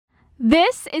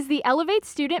This is the Elevate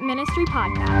Student Ministry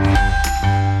Podcast.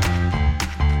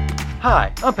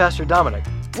 Hi, I'm Pastor Dominic.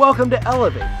 Welcome to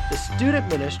Elevate, the student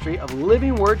ministry of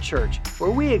Living Word Church,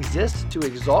 where we exist to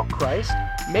exalt Christ,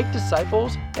 make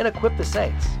disciples, and equip the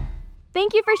saints.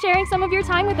 Thank you for sharing some of your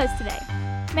time with us today.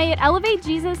 May it elevate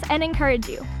Jesus and encourage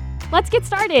you. Let's get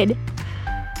started.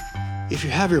 If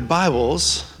you have your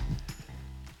Bibles,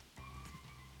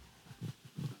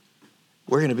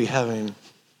 we're going to be having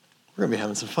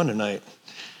some fun tonight.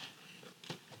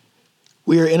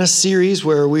 We are in a series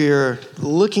where we are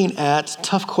looking at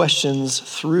tough questions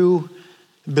through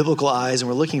biblical eyes, and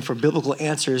we're looking for biblical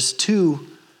answers to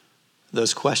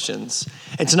those questions.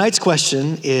 And tonight's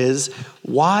question is,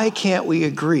 why can't we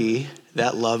agree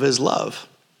that love is love?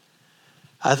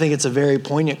 I think it's a very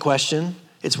poignant question.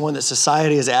 It's one that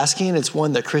society is asking. It's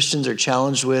one that Christians are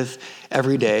challenged with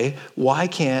every day. Why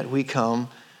can't we come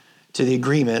to the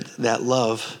agreement that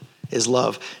love is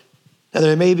love? Now,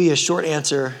 there may be a short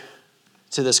answer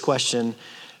to this question,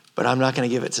 but I'm not going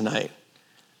to give it tonight.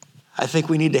 I think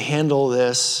we need to handle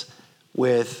this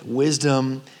with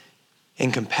wisdom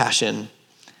and compassion.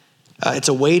 It's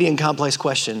a weighty and complex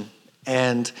question,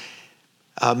 and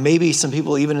maybe some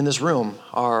people even in this room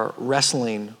are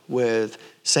wrestling with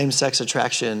same-sex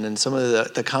attraction and some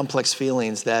of the complex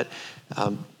feelings that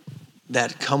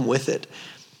come with it.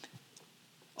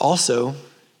 Also,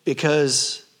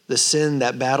 because the sin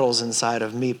that battles inside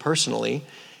of me personally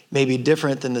may be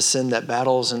different than the sin that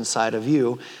battles inside of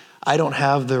you, I don't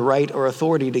have the right or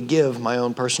authority to give my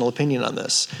own personal opinion on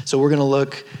this. So we're going to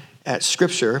look at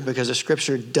Scripture, because the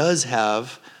Scripture does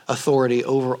have authority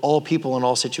over all people in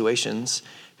all situations,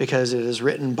 because it is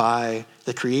written by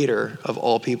the Creator of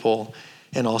all people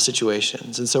in all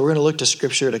situations. And so we're going to look to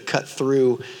Scripture to cut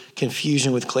through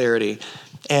confusion with clarity.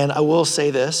 And I will say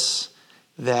this,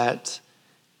 that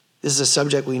this is a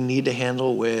subject we need to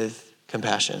handle with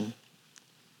compassion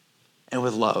and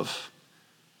with love,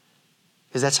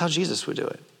 because that's how Jesus would do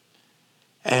it.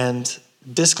 And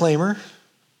disclaimer,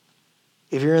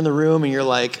 if you're in the room and you're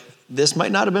like, this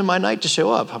might not have been my night to show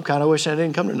up, I'm kind of wishing I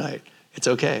didn't come tonight. It's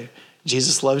okay.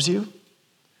 Jesus loves you,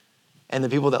 and the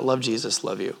people that love Jesus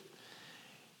love you.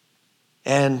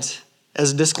 And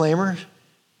as a disclaimer,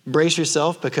 brace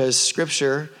yourself, because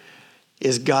Scripture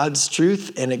is God's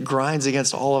truth, and it grinds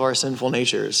against all of our sinful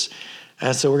natures.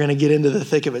 And so we're going to get into the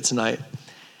thick of it tonight.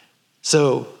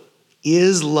 So,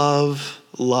 is love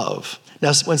love?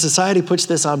 Now, when society puts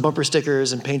this on bumper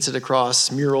stickers and paints it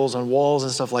across murals on walls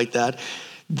and stuff like that,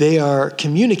 they are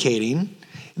communicating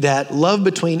that love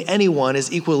between anyone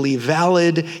is equally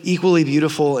valid, equally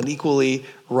beautiful, and equally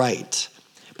right.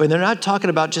 But they're not talking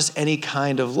about just any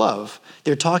kind of love.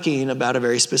 They're talking about a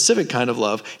very specific kind of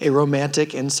love, a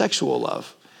romantic and sexual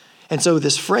love. And so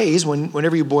this phrase,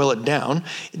 whenever you boil it down,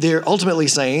 they're ultimately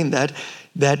saying that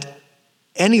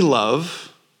any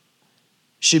love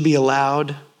should be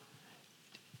allowed,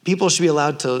 people should be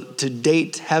allowed to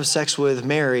date, have sex with,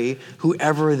 marry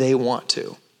whoever they want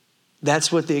to.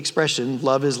 That's what the expression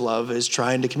love is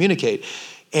trying to communicate.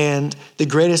 And the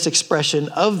greatest expression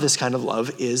of this kind of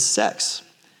love is sex.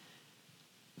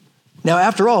 Now,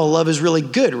 after all, love is really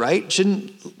good, right?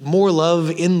 Shouldn't more love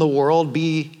in the world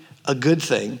be a good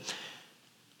thing?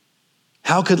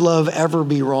 How could love ever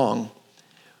be wrong?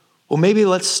 Well, maybe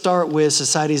let's start with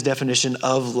society's definition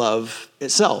of love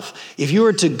itself. If you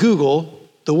were to Google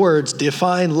the words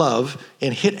define love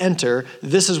and hit enter,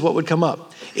 this is what would come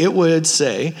up. It would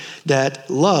say that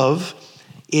love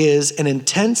is an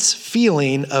intense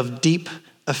feeling of deep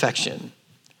affection.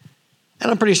 And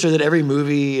I'm pretty sure that every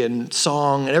movie and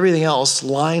song and everything else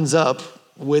lines up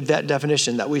with that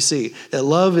definition that we see, that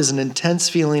love is an intense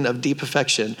feeling of deep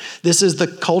affection. This is the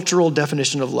cultural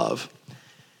definition of love.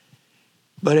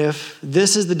 But if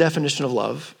this is the definition of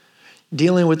love,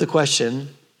 dealing with the question,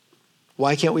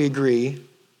 why can't we agree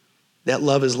that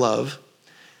love is love,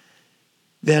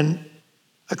 then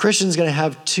a Christian is going to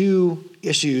have two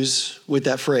issues with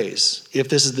that phrase, if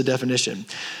this is the definition.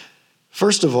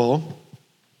 First of all,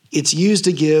 it's used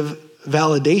to give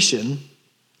validation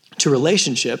to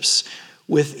relationships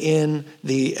within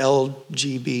the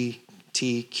LGBTQ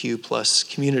plus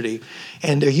community.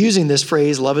 And they're using this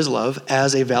phrase, love is love,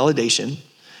 as a validation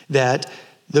that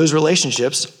those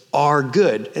relationships are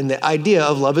good. And the idea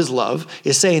of love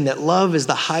is saying that love is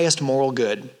the highest moral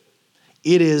good.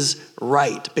 It is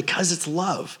right because it's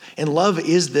love. And love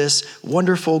is this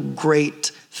wonderful,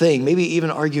 great thing, maybe even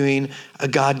arguing a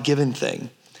God-given thing.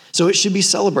 So it should be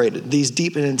celebrated, these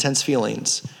deep and intense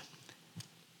feelings.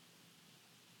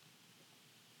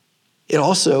 It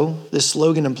also, this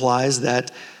slogan implies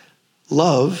that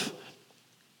love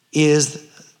is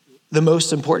the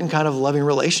most important kind of loving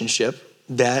relationship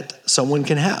that someone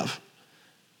can have.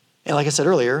 And like I said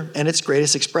earlier, and its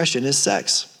greatest expression is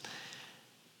sex.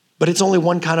 But it's only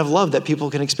one kind of love that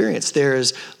people can experience.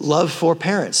 There's love for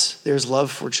parents. There's love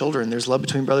for children. There's love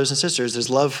between brothers and sisters. There's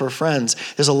love for friends.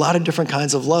 There's a lot of different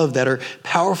kinds of love that are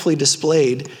powerfully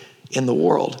displayed in the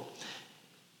world.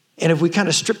 And if we kind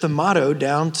of strip the motto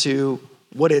down to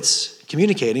what it's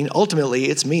communicating, ultimately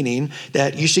it's meaning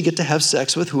that you should get to have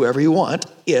sex with whoever you want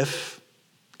if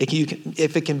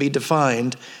it can be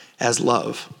defined as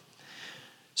love.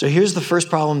 So here's the first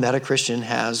problem that a Christian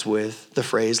has with the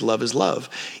phrase love is love,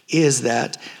 is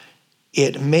that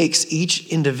it makes each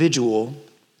individual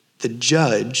the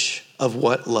judge of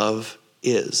what love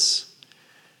is.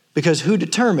 Because who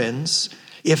determines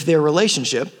if their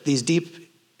relationship, these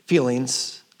deep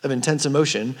feelings of intense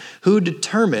emotion, who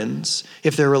determines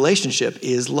if their relationship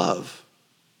is love?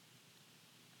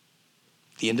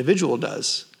 The individual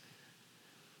does.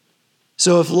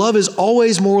 So if love is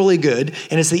always morally good,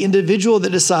 and it's the individual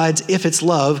that decides if it's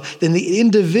love, then the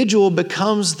individual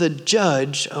becomes the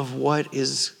judge of what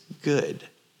is good.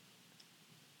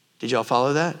 Did y'all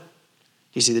follow that? Do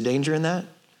you see the danger in that?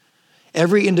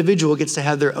 Every individual gets to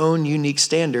have their own unique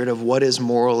standard of what is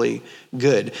morally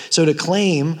good. So to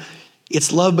claim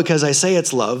it's love because I say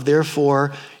it's love,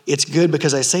 therefore it's good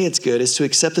because I say it's good, is to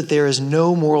accept that there is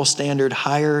no moral standard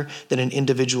higher than an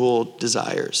individual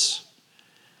desires.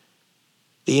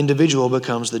 The individual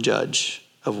becomes the judge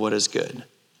of what is good.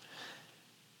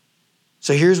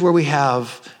 So here's where we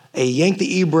have a yank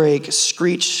the e-brake,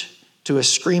 screech to a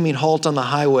screaming halt on the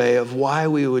highway of why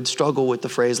we would struggle with the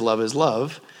phrase love is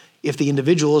love if the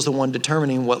individual is the one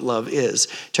determining what love is.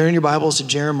 Turn in your Bibles to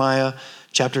Jeremiah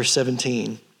chapter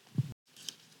 17.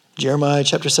 Jeremiah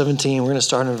chapter 17, we're going to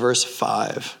start in verse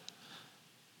 5.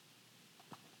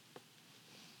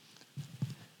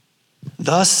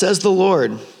 Thus says the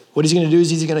Lord. What he's going to do is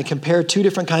he's going to compare two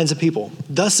different kinds of people.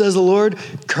 Thus says the Lord,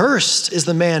 cursed is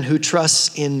the man who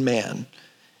trusts in man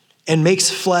and makes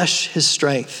flesh his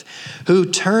strength,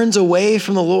 who turns away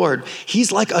from the Lord.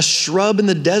 He's like a shrub in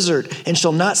the desert and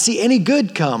shall not see any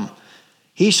good come.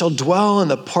 He shall dwell in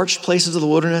the parched places of the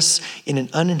wilderness in an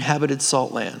uninhabited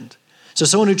salt land. So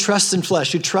someone who trusts in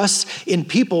flesh, who trusts in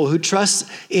people, who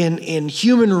trusts in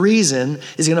human reason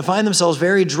is going to find themselves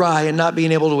very dry and not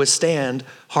being able to withstand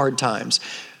hard times.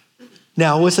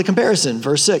 Now, what's the comparison?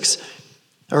 Verse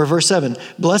 7.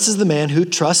 Blessed is the man who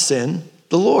trusts in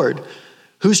the Lord,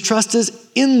 whose trust is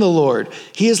in the Lord.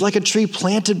 He is like a tree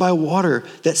planted by water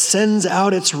that sends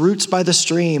out its roots by the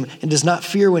stream and does not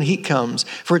fear when heat comes,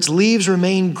 for its leaves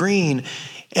remain green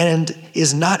and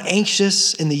is not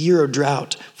anxious in the year of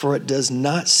drought, for it does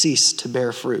not cease to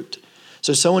bear fruit.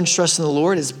 So someone trusts in the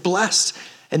Lord is blessed,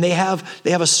 and they have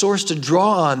a source to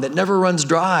draw on that never runs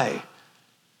dry.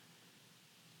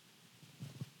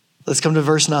 Let's come to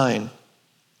verse 9.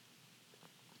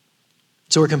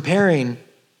 So we're comparing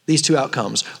these two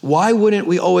outcomes. Why wouldn't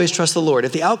we always trust the Lord?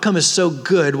 If the outcome is so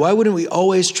good, why wouldn't we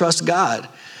always trust God?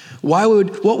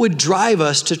 What would drive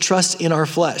us to trust in our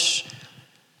flesh?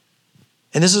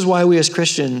 And this is why we as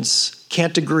Christians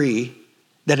can't agree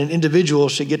that an individual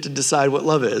should get to decide what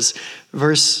love is.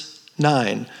 Verse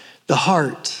 9, the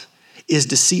heart is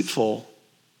deceitful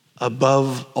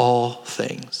above all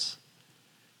things.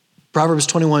 Proverbs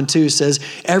 21:2 says,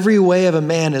 every way of a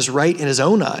man is right in his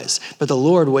own eyes, but the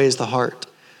Lord weighs the heart.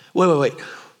 Wait.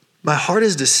 My heart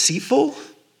is deceitful?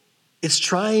 It's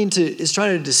trying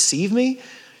to deceive me?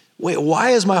 Wait, why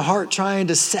is my heart trying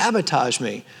to sabotage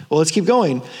me? Well, let's keep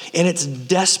going. And it's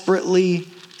desperately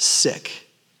sick.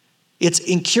 It's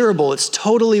incurable. It's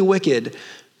totally wicked.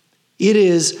 It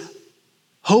is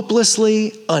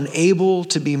hopelessly unable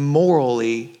to be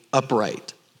morally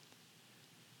upright.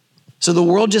 So the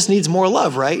world just needs more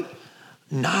love, right?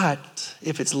 Not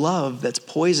if it's love that's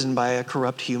poisoned by a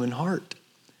corrupt human heart.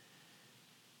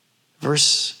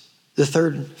 The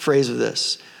third phrase of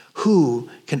this, who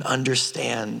can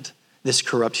understand this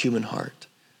corrupt human heart?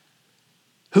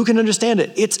 Who can understand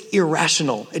it? It's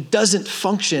irrational. It doesn't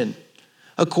function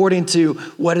according to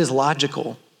what is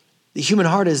logical. The human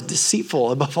heart is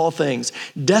deceitful above all things,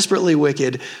 desperately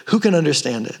wicked. Who can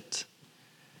understand it?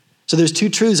 So there's two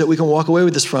truths that we can walk away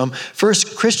with this from.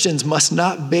 First, Christians must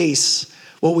not base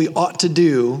what we ought to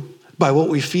do by what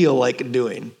we feel like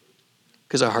doing,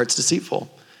 because our heart's deceitful.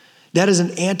 That is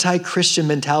an anti-Christian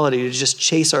mentality to just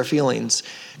chase our feelings.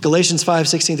 Galatians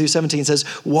 5:16-17 says,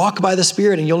 walk by the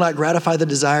Spirit and you'll not gratify the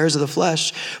desires of the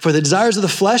flesh. For the desires of the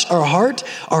flesh, our heart,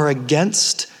 are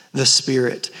against the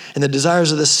Spirit. And the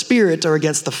desires of the Spirit are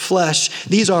against the flesh.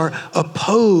 These are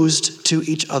opposed to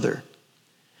each other.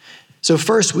 So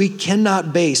first, we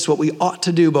cannot base what we ought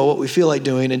to do by what we feel like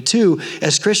doing. And two,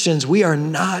 as Christians, we are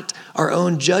not our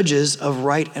own judges of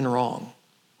right and wrong.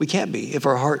 We can't be if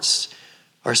our hearts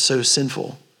are so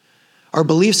sinful. Our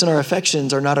beliefs and our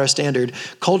affections are not our standard.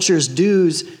 Culture's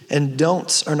do's and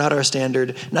don'ts are not our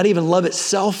standard. Not even love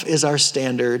itself is our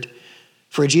standard.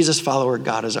 For a Jesus follower,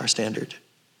 God is our standard.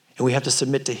 And we have to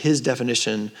submit to his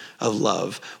definition of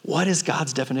love. What is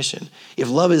God's definition? If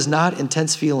love is not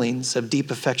intense feelings of deep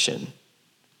affection,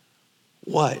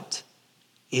 what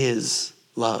is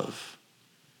love?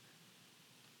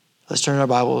 Let's turn our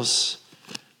Bibles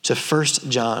to 1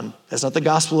 John. That's not the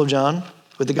Gospel of John.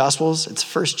 With the Gospels, it's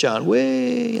 1 John,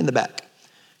 way in the back,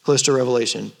 close to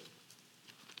Revelation.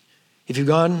 If you've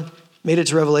made it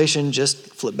to Revelation,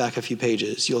 just flip back a few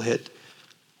pages. You'll hit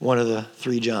one of the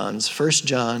 3 Johns. 1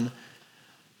 John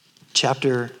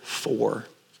chapter 4.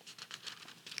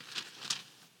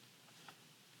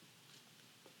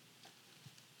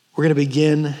 We're going to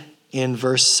begin in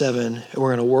verse 7, and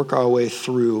we're going to work our way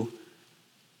through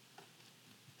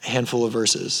a handful of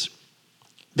verses.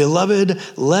 Beloved,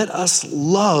 let us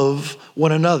love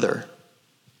one another.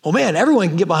 Oh man, everyone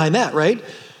can get behind that, right?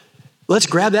 Let's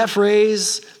grab that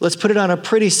phrase, let's put it on a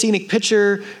pretty scenic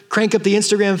picture, crank up the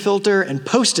Instagram filter, and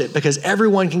post it because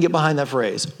everyone can get behind that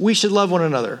phrase. We should love one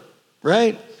another,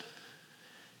 right?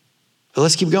 But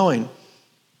let's keep going.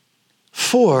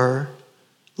 For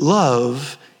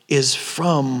love is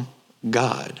from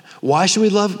God. Why should we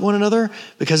love one another?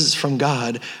 Because it's from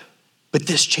God. But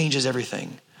this changes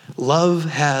everything. Love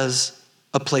has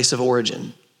a place of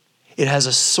origin. It has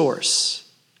a source.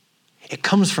 It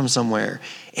comes from somewhere,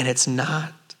 and it's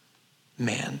not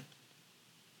man.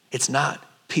 It's not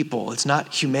people. It's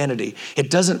not humanity. It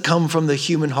doesn't come from the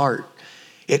human heart.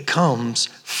 It comes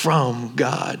from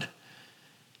God.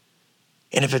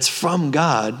 And if it's from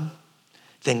God,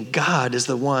 then God is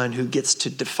the one who gets to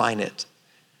define it,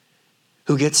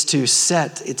 who gets to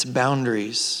set its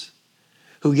boundaries,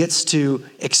 who gets to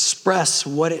express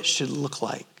what it should look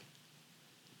like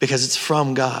because it's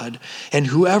from God. And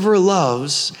whoever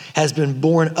loves has been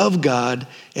born of God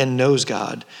and knows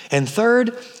God. And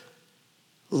third,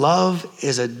 love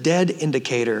is a dead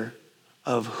indicator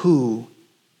of who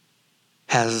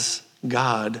has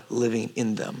God living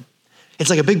in them.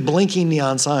 It's like a big blinking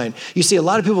neon sign. You see, a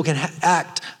lot of people can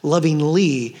act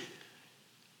lovingly,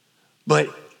 but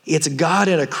it's God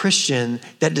and a Christian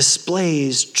that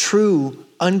displays true,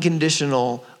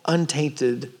 unconditional,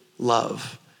 untainted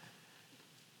love.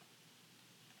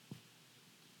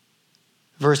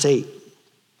 Verse 8,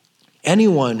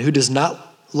 anyone who does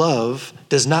not love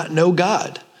does not know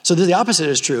God. So the opposite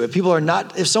is true.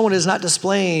 If someone is not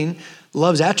displaying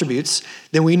love's attributes,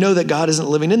 then we know that God isn't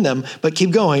living in them. But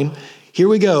keep going. Here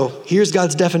we go. Here's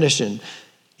God's definition.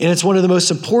 And it's one of the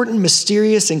most important,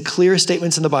 mysterious, and clear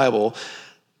statements in the Bible.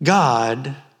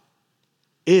 God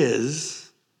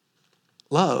is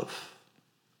love.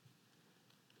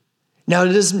 Now,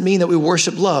 it doesn't mean that we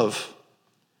worship love,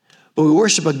 but we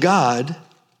worship a God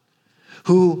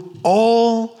who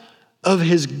all of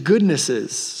his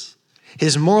goodnesses,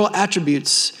 his moral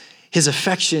attributes, his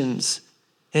affections,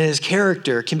 and his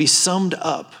character can be summed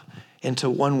up into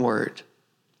one word: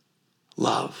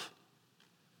 love.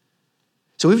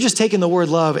 So we've just taken the word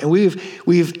love and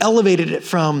we've elevated it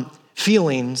from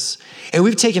feelings, and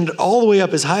we've taken it all the way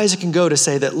up as high as it can go to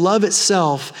say that love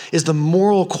itself is the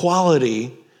moral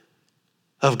quality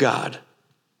of God.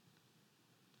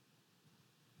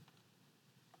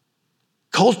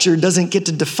 Culture doesn't get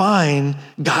to define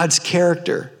God's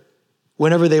character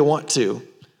whenever they want to,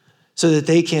 so that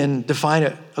they can define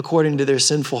it according to their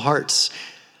sinful hearts.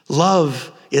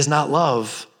 Love is not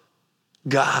love.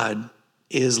 God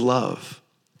is love.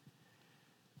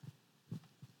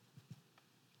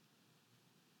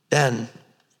 Then,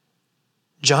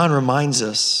 John reminds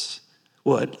us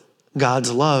what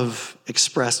God's love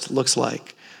expressed looks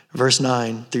like. Verse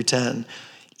 9 through 10.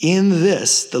 In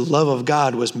this, the love of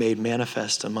God was made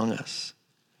manifest among us.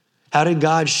 How did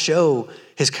God show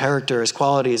his character, his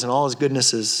qualities, and all his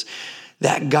goodnesses?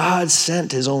 That God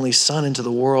sent his only Son into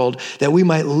the world that we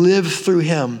might live through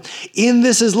him. In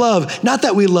this is love. Not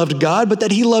that we loved God, but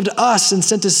that he loved us and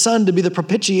sent his Son to be the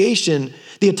propitiation,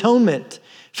 the atonement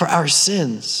for our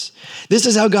sins. This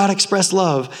is how God expressed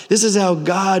love. This is how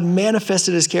God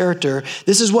manifested his character.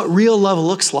 This is what real love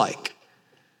looks like.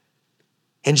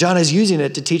 And John is using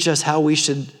it to teach us how we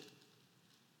should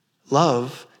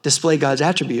love, display God's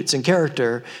attributes and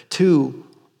character to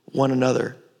one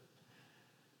another.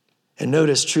 And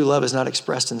notice, true love is not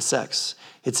expressed in sex.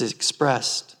 It's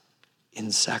expressed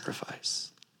in sacrifice.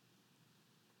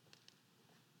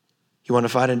 You want to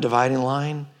find a dividing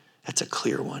line? That's a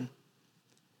clear one.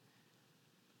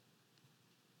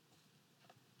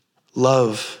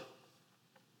 Love,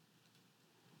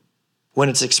 when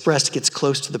it's expressed, gets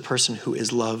close to the person who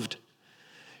is loved.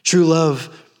 True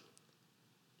love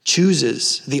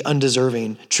chooses the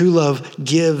undeserving. True love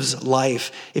gives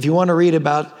life. If you want to read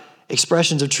about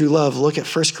expressions of true love, look at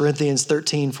 1 Corinthians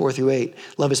 13, 4-8.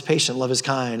 Love is patient, love is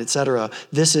kind, etc.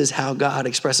 This is how God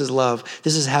expresses love.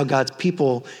 This is how God's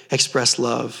people express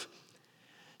love.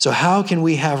 So how can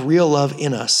we have real love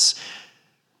in us?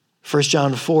 1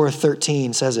 John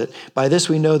 4:13 says it. By this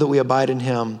we know that we abide in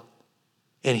him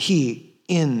and he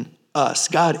in us.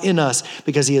 God in us,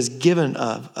 because he has given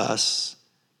us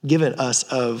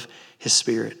of his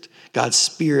Spirit. God's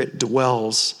Spirit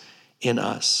dwells in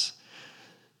us.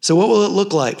 So what will it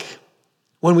look like?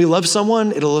 When we love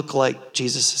someone, it'll look like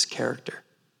Jesus' character.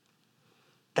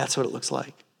 That's what it looks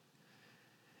like.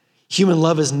 Human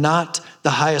love is not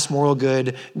the highest moral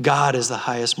good. God is the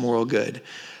highest moral good.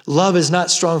 Love is not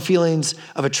strong feelings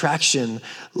of attraction.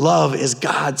 Love is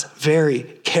God's very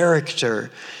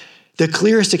character. The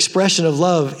clearest expression of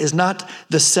love is not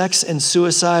the sex and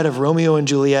suicide of Romeo and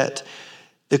Juliet.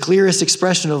 The clearest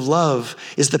expression of love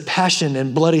is the passion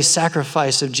and bloody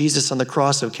sacrifice of Jesus on the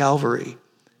cross of Calvary.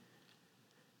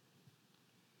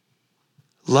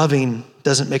 Loving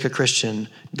doesn't make a Christian.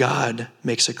 God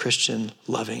makes a Christian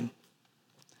loving.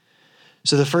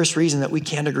 So the first reason that we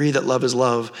can't agree that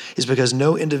love is because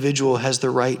no individual has the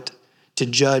right to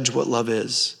judge what love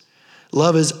is.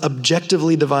 Love is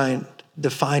objectively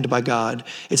defined by God.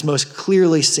 It's most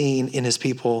clearly seen in his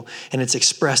people, and it's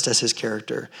expressed as his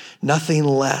character. Nothing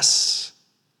less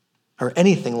or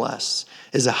anything less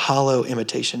is a hollow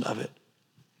imitation of it.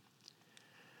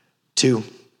 2,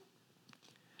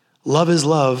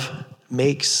 love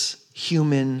makes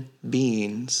human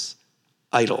beings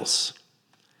idols.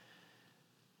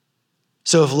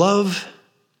 So if love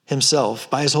himself,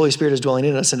 by his Holy Spirit, is dwelling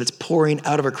in us and it's pouring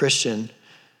out of a Christian,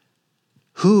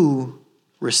 who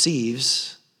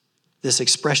receives this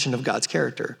expression of God's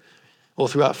character? Well,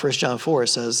 throughout 1 John 4, it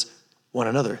says one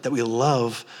another, that we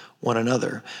love one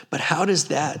another. But how is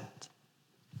that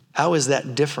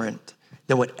different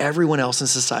than what everyone else in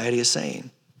society is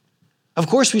saying? Of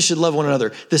course we should love one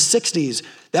another. The 60s,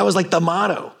 that was like the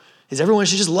motto, is everyone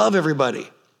should just love everybody.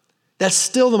 That's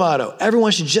still the motto.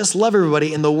 Everyone should just love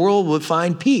everybody and the world would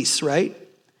find peace, right?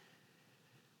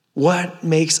 What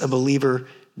makes a believer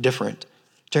different?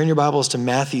 Turn your Bibles to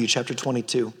Matthew chapter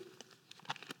 22.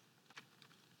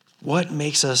 What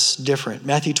makes us different?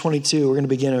 Matthew 22, we're going to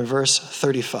begin in verse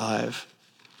 35.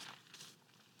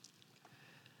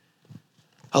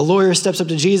 A lawyer steps up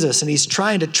to Jesus and he's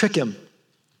trying to trick him.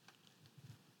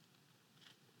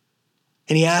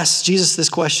 And he asks Jesus this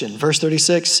question, verse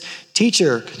 36,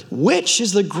 "Teacher, which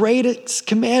is the greatest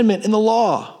commandment in the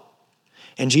law?"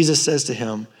 And Jesus says to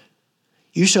him,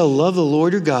 "You shall love the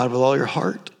Lord your God with all your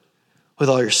heart, with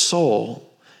all your soul,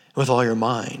 and with all your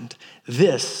mind.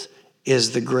 This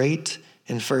is the great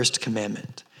and first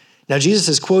commandment." Now, Jesus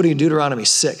is quoting Deuteronomy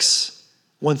 6,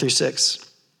 1-6.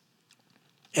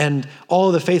 And all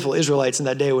of the faithful Israelites in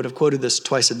that day would have quoted this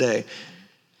twice a day.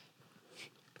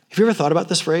 Have you ever thought about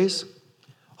this phrase?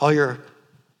 All your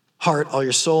heart, all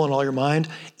your soul, and all your mind.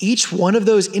 Each one of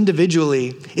those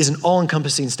individually is an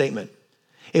all-encompassing statement.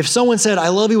 If someone said, "I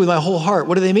love you with my whole heart,"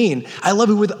 what do they mean? I love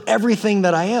you with everything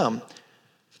that I am.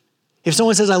 If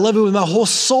someone says, "I love you with my whole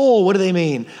soul," what do they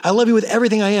mean? I love you with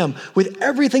everything I am, with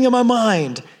everything in my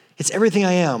mind. It's everything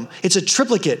I am. It's a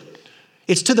triplicate.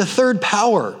 It's to the third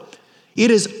power.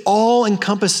 It is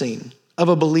all-encompassing of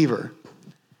a believer.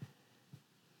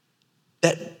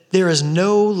 That there is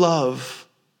no love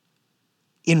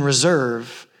in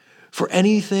reserve for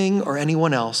anything or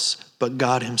anyone else but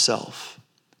God himself.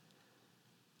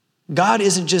 God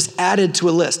isn't just added to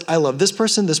a list. I love this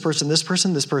person, this person, this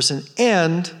person, this person,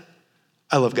 and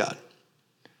I love God.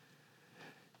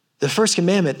 The first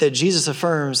commandment that Jesus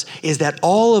affirms is that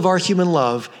all of our human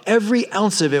love, every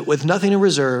ounce of it with nothing in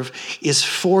reserve, is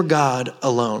for God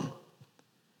alone.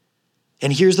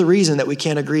 And here's the reason that we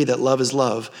can't agree that love is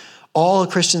love. All a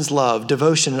Christian's love,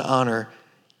 devotion, and honor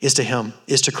is to him,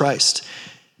 is to Christ.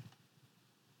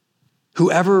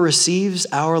 Whoever receives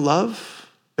our love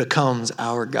becomes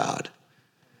our God.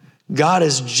 God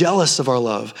is jealous of our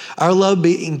love. Our love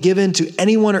being given to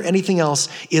anyone or anything else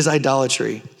is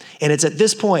idolatry. And it's at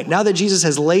this point, now that Jesus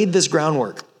has laid this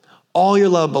groundwork, all your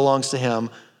love belongs to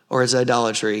him or it's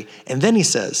idolatry. And then he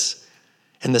says,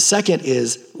 and the second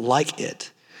is like it.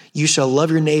 You shall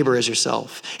love your neighbor as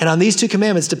yourself. And on these 2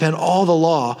 commandments depend all the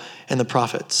law and the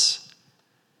prophets.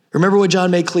 Remember what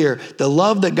John made clear. The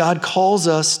love that God calls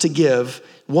us to give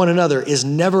one another is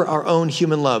never our own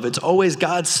human love. It's always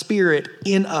God's Spirit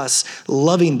in us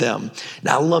loving them.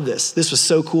 Now, I love this. This was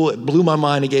so cool. It blew my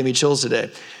mind. It gave me chills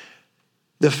today.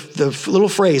 The little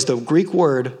phrase, the Greek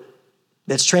word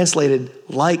that's translated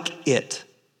like it,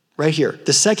 right here.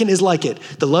 The second is like it.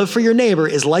 The love for your neighbor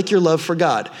is like your love for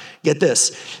God. Get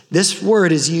this. This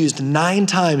word is used 9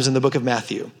 times in the book of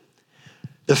Matthew.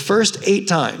 The first 8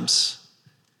 times,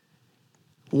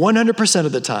 100%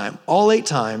 of the time, all 8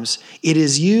 times, it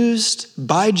is used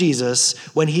by Jesus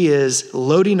when he is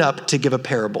loading up to give a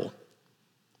parable.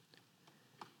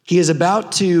 He is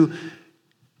about to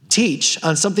teach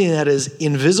on something that is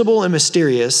invisible and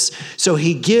mysterious, so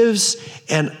he gives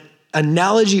an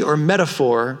analogy or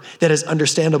metaphor that is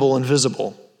understandable and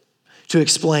visible to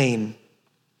explain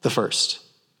the first.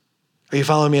 Are you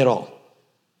following me at all?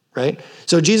 Right?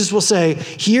 So Jesus will say,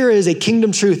 here is a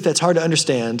kingdom truth that's hard to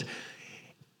understand,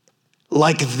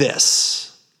 like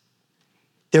this.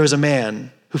 There was a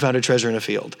man who found a treasure in a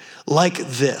field. Like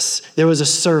this. There was a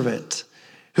servant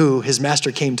who his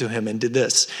master came to him and did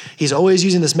this. He's always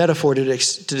using this metaphor to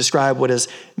describe what is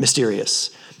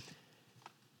mysterious.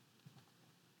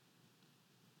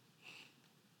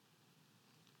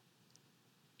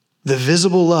 The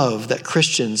visible love that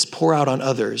Christians pour out on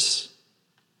others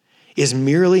is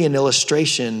merely an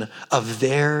illustration of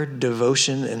their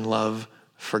devotion and love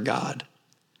for God.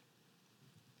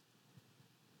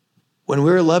 When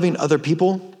we're loving other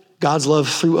people, God's love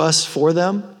through us for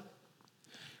them,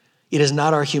 it is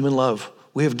not our human love.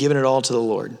 We have given it all to the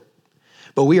Lord.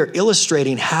 But we are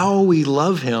illustrating how we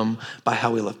love him by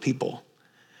how we love people.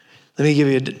 Let me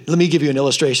give you an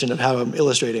illustration of how I'm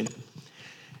illustrating.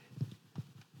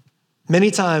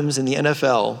 Many times in the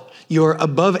NFL, your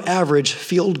above average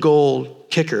field goal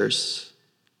kickers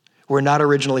were not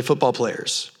originally football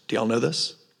players. Do y'all know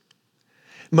this?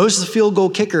 Most of the field goal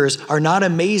kickers are not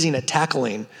amazing at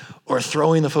tackling or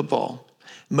throwing the football.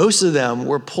 Most of them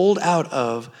were pulled out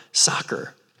of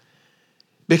soccer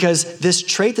because this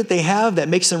trait that they have that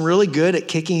makes them really good at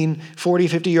kicking 40,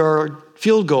 50-yard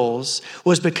field goals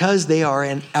was because they are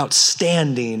an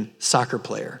outstanding soccer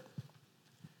player.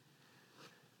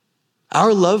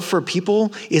 Our love for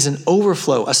people is an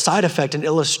overflow, a side effect, an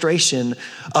illustration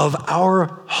of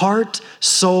our heart,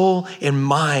 soul, and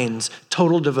mind's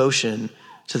total devotion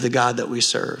to the God that we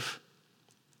serve.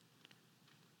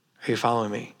 Are you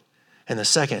following me? And the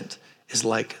second is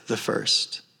like the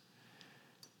first.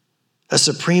 A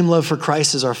supreme love for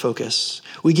Christ is our focus.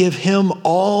 We give him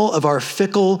all of our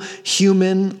fickle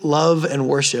human love and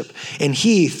worship. And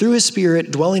he, through his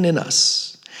Spirit dwelling in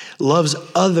us, loves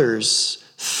others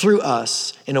through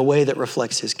us in a way that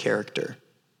reflects his character.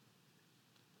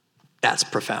 That's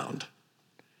profound.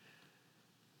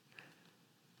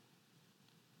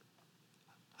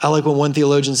 I like what one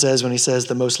theologian says when he says,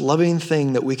 the most loving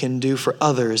thing that we can do for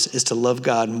others is to love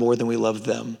God more than we love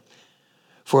them.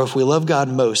 For if we love God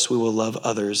most, we will love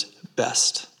others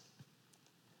best.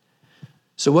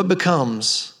 So what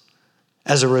becomes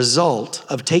as a result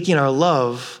of taking our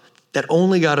love that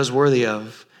only God is worthy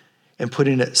of and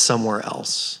putting it somewhere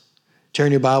else?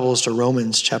 Turn your Bibles to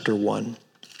Romans chapter 1.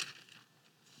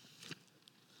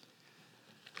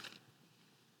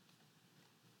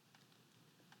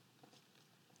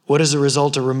 What is the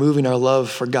result of removing our love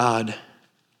for God?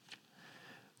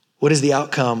 What is the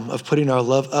outcome of putting our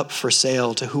love up for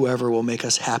sale to whoever will make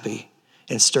us happy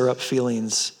and stir up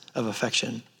feelings of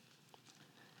affection?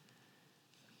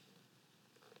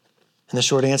 And the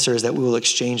short answer is that we will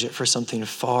exchange it for something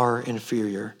far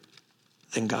inferior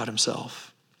than God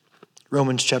himself.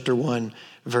 Romans chapter 1,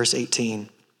 verse 18.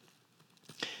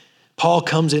 Paul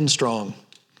comes in strong.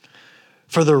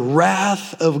 For the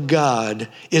wrath of God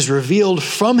is revealed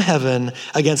from heaven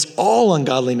against all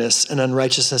ungodliness and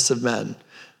unrighteousness of men.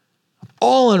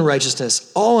 All unrighteousness,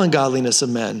 all ungodliness of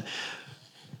men,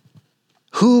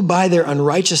 who by their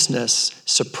unrighteousness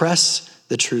suppress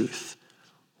the truth.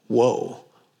 Whoa.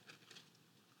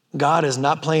 God is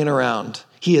not playing around.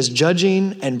 He is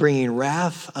judging and bringing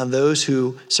wrath on those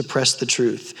who suppress the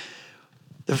truth.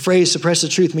 The phrase suppress the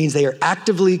truth means they are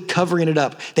actively covering it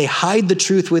up. They hide the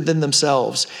truth within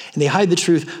themselves, and they hide the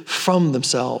truth from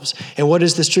themselves. And what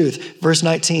is this truth? Verse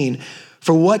 19,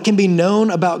 for what can be known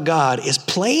about God is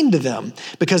plain to them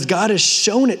because God has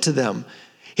shown it to them.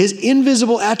 His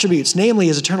invisible attributes, namely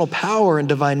his eternal power and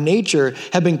divine nature,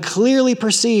 have been clearly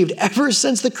perceived ever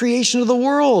since the creation of the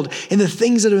world and the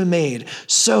things that have been made.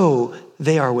 So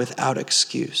they are without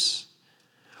excuse.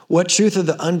 What truth are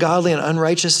the ungodly and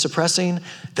unrighteous suppressing?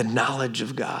 The knowledge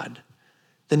of God.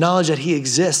 The knowledge that he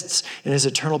exists in his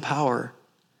eternal power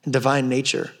and divine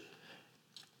nature.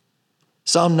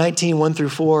 Psalm 19,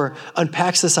 1-4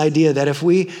 unpacks this idea that if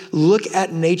we look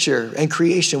at nature and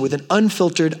creation with an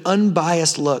unfiltered,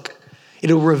 unbiased look,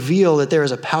 it'll reveal that there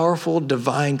is a powerful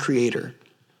divine creator.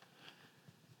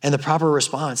 And the proper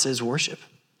response is worship.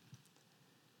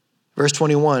 Verse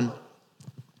 21,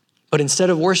 but instead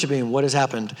of worshiping, what has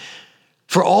happened?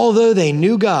 For although they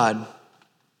knew God,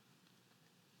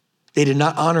 they did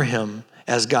not honor him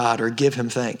as God or give him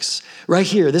thanks. Right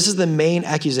here, this is the main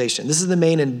accusation. This is the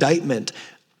main indictment,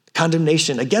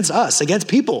 condemnation against us, against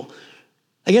people,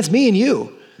 against me and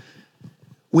you.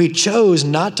 We chose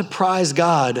not to prize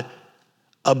God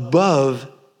above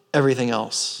everything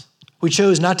else. We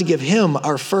chose not to give him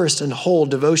our first and whole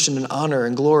devotion and honor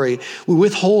and glory. We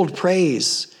withhold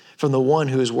praise from the one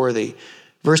who is worthy.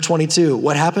 Verse 22,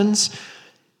 what happens?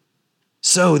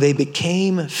 So they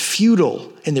became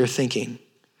futile in their thinking.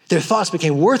 Their thoughts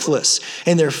became worthless,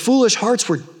 and their foolish hearts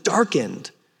were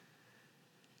darkened.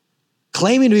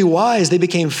 Claiming to be wise, they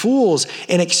became fools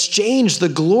and exchanged the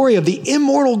glory of the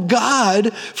immortal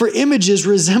God for images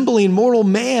resembling mortal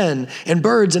man and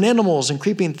birds and animals and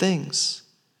creeping things.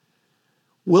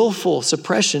 Willful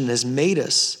suppression has made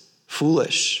us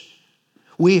foolish.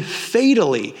 We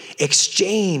fatally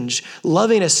exchange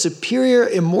loving a superior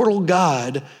immortal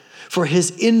God for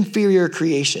his inferior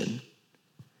creation.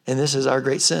 And this is our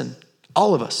great sin.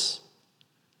 All of us.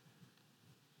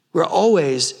 We're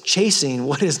always chasing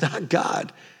what is not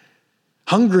God,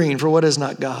 hungering for what is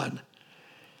not God.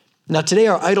 Now, today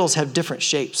our idols have different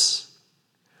shapes,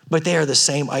 but they are the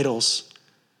same idols.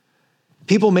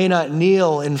 People may not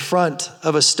kneel in front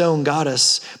of a stone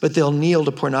goddess, but they'll kneel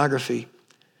to pornography.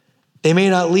 They may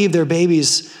not leave their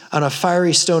babies on a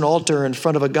fiery stone altar in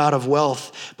front of a god of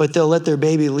wealth, but they'll let their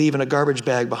baby leave in a garbage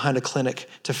bag behind a clinic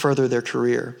to further their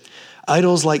career.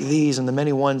 Idols like these and the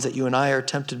many ones that you and I are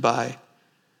tempted by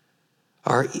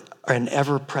are an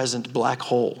ever-present black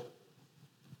hole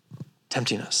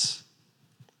tempting us.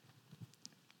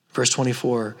 Verse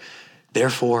 24,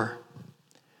 therefore,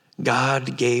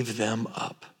 God gave them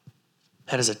up.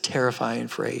 That is a terrifying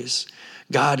phrase.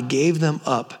 God gave them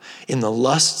up in the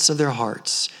lusts of their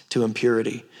hearts to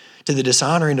impurity, to the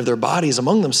dishonoring of their bodies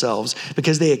among themselves,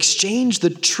 because they exchanged the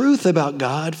truth about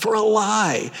God for a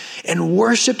lie and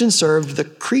worshiped and served the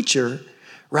creature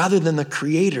rather than the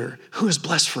Creator, who is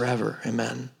blessed forever.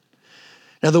 Amen.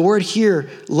 Now, the word here,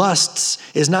 lusts,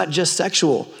 is not just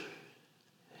sexual.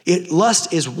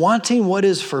 Lust is wanting what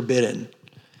is forbidden.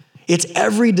 It's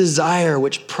every desire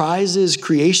which prizes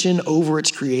creation over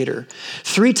its creator.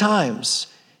 3 times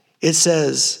it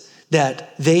says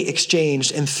that they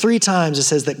exchanged, and 3 times it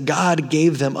says that God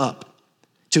gave them up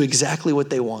to exactly what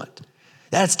they want.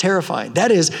 That's terrifying.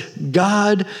 That is,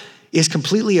 God is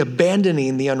completely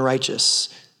abandoning the unrighteous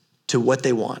to what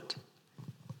they want,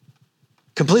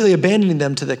 completely abandoning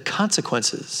them to the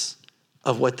consequences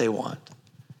of what they want.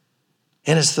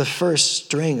 And it's the first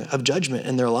string of judgment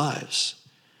in their lives.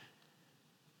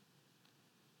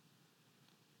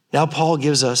 Now, Paul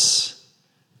gives us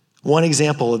one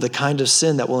example of the kind of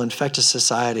sin that will infect a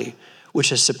society which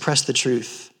has suppressed the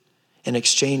truth and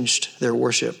exchanged their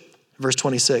worship. Verse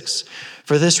 26,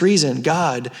 for this reason,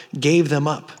 God gave them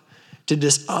up to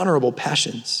dishonorable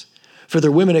passions. For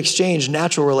their women exchanged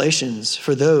natural relations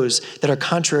for those that are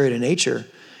contrary to nature.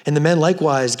 And the men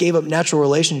likewise gave up natural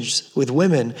relations with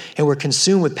women and were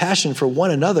consumed with passion for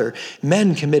one another,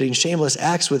 men committing shameless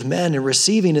acts with men and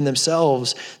receiving in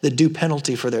themselves the due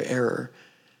penalty for their error.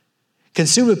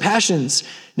 Consumed with passions,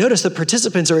 notice the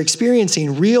participants are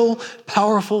experiencing real,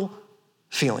 powerful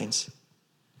feelings.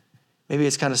 Maybe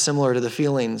it's kind of similar to the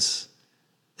feelings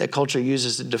that culture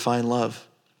uses to define love.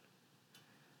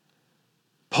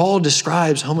 Paul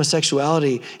describes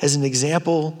homosexuality as an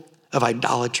example of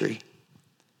idolatry.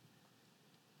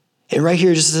 And right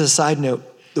here, just as a side note,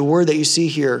 the word that you see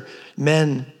here,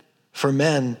 men, for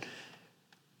men,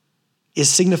 is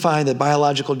signifying the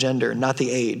biological gender, not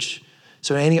the age.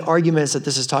 So any arguments that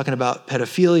this is talking about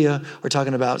pedophilia or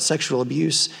talking about sexual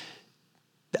abuse,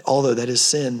 although that is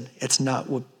sin, it's not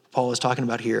what Paul is talking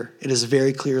about here. It is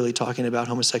very clearly talking about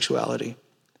homosexuality.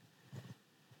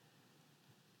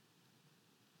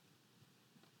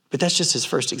 But that's just his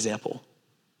first example.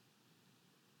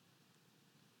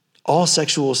 All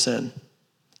sexual sin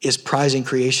is prizing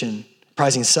creation,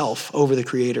 prizing self over the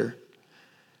Creator.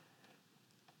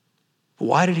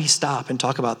 Why did he stop and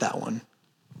talk about that one?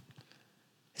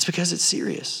 It's because it's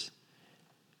serious.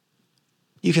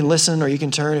 You can listen or you can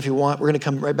turn if you want. We're going to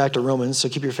come right back to Romans, so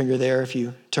keep your finger there if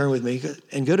you turn with me.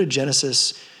 And go to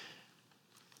Genesis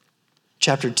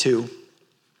chapter 2.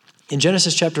 In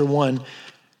Genesis chapter 1,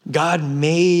 God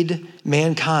made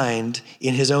mankind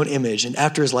in his own image and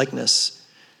after his likeness.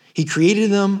 He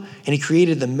created them, and he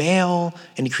created the male,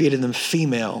 and he created them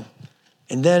female.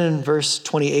 And then in verse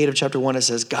 28 of chapter 1, it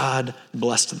says, God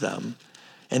blessed them.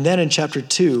 And then in chapter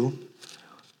 2,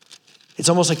 it's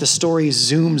almost like the story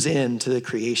zooms in to the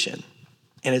creation,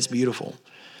 and it's beautiful.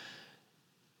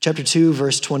 Chapter 2,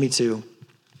 verse 22.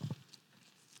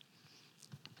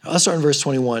 Let's start in verse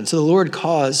 21. So the Lord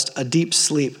caused a deep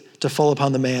sleep to fall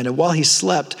upon the man, and while he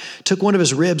slept, took one of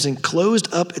his ribs and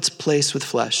closed up its place with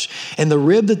flesh. And the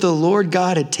rib that the Lord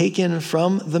God had taken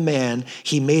from the man,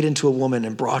 he made into a woman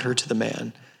and brought her to the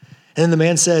man. And then the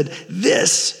man said,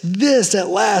 This at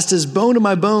last is bone of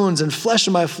my bones and flesh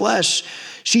of my flesh.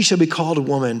 She shall be called a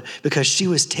woman because she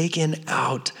was taken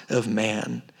out of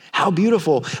man. How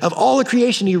beautiful. Of all the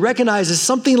creation, he recognizes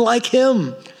something like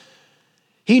him.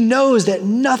 He knows that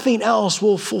nothing else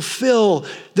will fulfill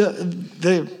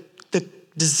the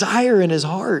desire in his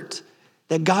heart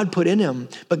that God put in him.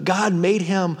 But God made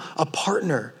him a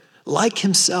partner like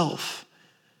himself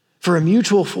for a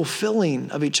mutual fulfilling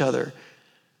of each other.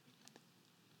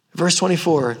 Verse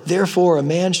 24, therefore a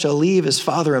man shall leave his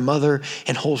father and mother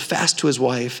and hold fast to his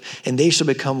wife, and they shall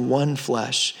become one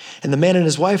flesh. And the man and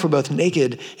his wife were both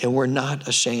naked and were not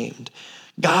ashamed.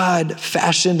 God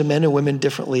fashioned men and women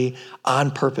differently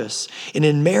on purpose. And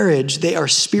in marriage, they are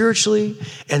spiritually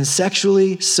and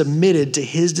sexually submitted to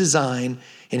his design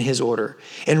and his order.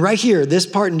 And right here, this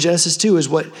part in Genesis 2 is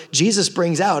what Jesus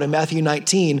brings out in Matthew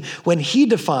 19 when he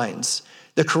defines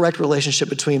the correct relationship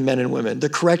between men and women, the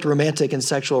correct romantic and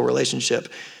sexual relationship.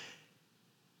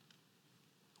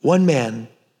 One man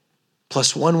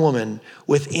plus one woman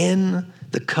within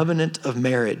the covenant of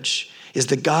marriage is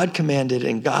the God-commanded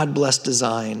and God-blessed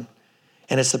design,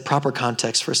 and it's the proper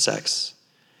context for sex.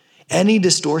 Any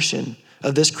distortion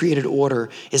of this created order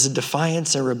is a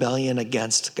defiance and rebellion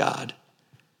against God.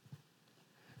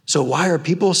 So why are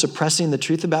people suppressing the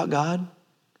truth about God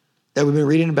that we've been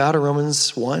reading about in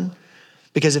Romans 1?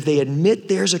 Because if they admit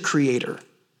there's a creator,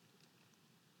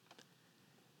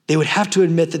 they would have to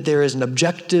admit that there is an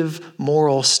objective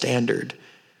moral standard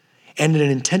and an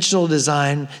intentional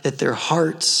design that their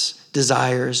heart's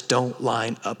desires don't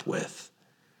line up with.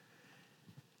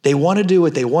 They want to do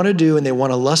what they want to do, and they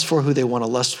want to lust for who they want to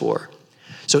lust for.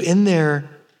 So in their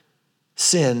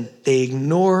sin, they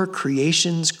ignore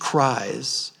creation's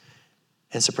cries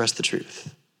and suppress the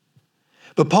truth.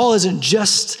 But Paul isn't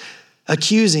just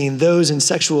accusing those in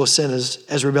sexual sin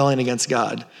as rebelling against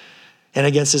God and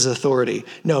against his authority.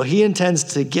 No, he intends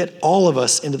to get all of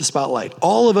us into the spotlight.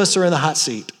 All of us are in the hot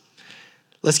seat.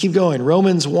 Let's keep going.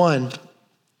 Romans 1,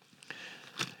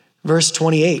 verse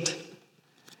 28.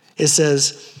 It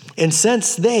says, and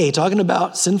since they, talking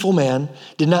about sinful man,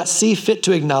 did not see fit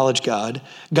to acknowledge God,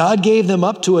 God gave them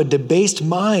up to a debased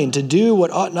mind to do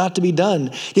what ought not to be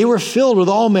done. They were filled with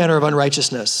all manner of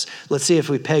unrighteousness. Let's see if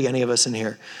we peg any of us in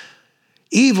here.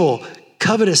 Evil,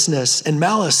 covetousness, and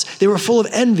malice. They were full of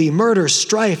envy, murder,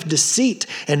 strife, deceit,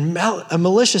 and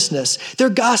maliciousness. They're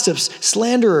gossips,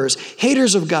 slanderers,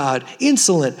 haters of God,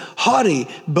 insolent, haughty,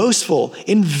 boastful,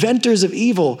 inventors of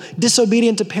evil,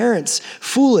 disobedient to parents,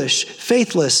 foolish,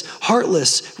 faithless,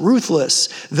 heartless,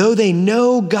 ruthless. Though they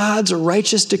know God's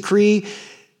righteous decree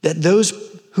that those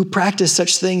who practice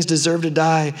such things deserve to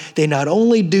die, they not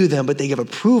only do them, but they give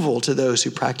approval to those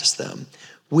who practice them.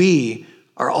 We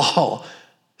are all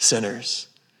sinners.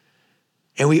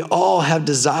 And we all have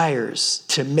desires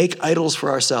to make idols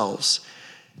for ourselves.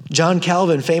 John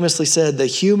Calvin famously said, the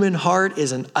human heart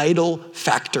is an idol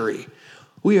factory.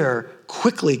 We are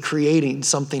quickly creating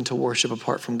something to worship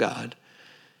apart from God.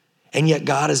 And yet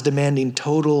God is demanding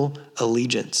total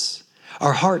allegiance.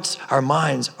 Our hearts, our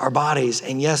minds, our bodies,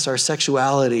 and yes, our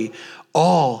sexuality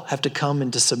all have to come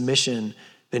into submission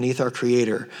beneath our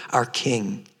Creator, our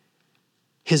King,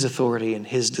 his authority and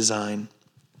his design.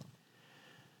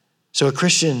 So a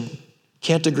Christian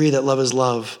can't agree that love is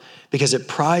love because it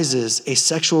prizes a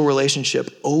sexual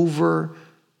relationship over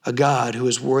a God who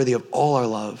is worthy of all our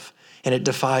love, and it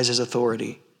defies his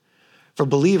authority. For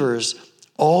believers,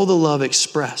 all the love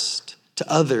expressed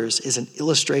to others is an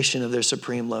illustration of their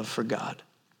supreme love for God.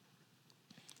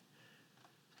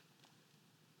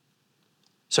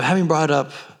 So having brought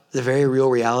up the very real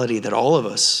reality that all of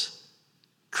us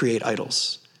create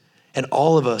idols, and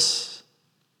all of us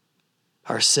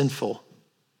are sinful,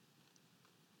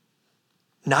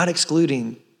 not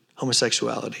excluding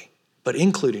homosexuality, but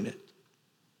including it.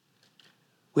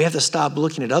 We have to stop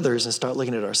looking at others and start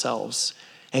looking at ourselves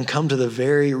and come to the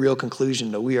very real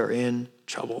conclusion that we are in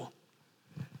trouble.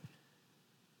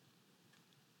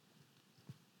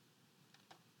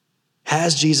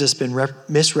 Has Jesus been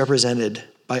misrepresented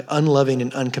by unloving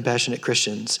and uncompassionate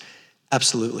Christians?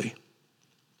 Absolutely.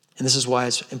 And this is why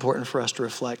it's important for us to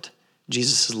reflect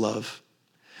Jesus' love.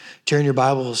 Turn your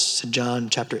Bibles to John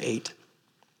chapter 8.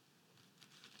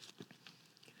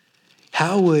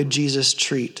 How would Jesus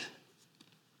treat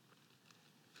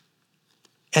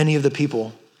any of the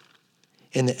people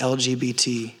in the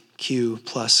LGBTQ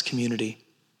plus community?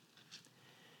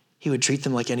 He would treat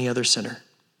them like any other sinner.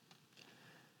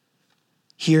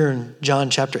 Here in John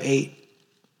chapter 8,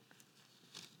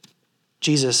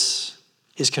 Jesus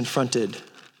is confronted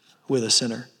with a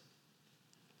sinner.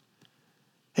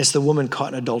 It's the woman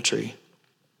caught in adultery.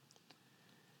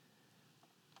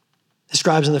 The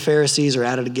scribes and the Pharisees are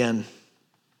at it again.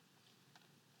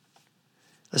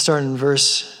 Let's start in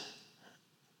verse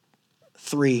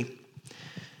 3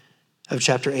 of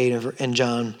chapter 8 in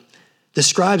John. The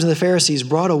scribes and the Pharisees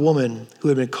brought a woman who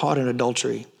had been caught in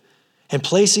adultery. And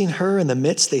placing her in the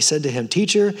midst, they said to him,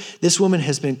 "Teacher, this woman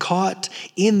has been caught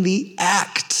in the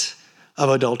act of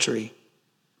adultery.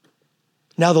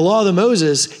 Now the law of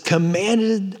Moses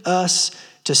commanded us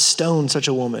to stone such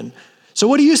a woman. So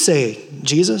what do you say,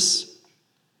 Jesus?"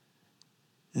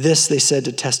 This they said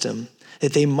to test him,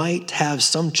 that they might have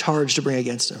some charge to bring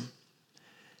against him.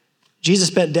 Jesus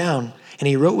bent down and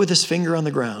he wrote with his finger on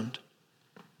the ground.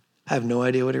 I have no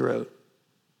idea what he wrote,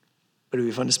 but it would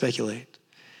be fun to speculate.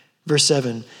 Verse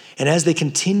 7, and as they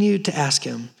continued to ask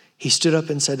him, he stood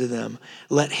up and said to them,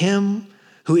 "Let him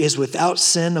who is without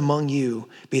sin among you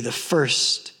be the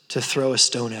first to throw a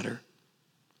stone at her."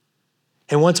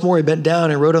 And once more he bent down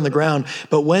and wrote on the ground.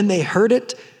 But when they heard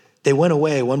it, they went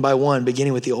away one by one,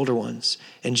 beginning with the older ones.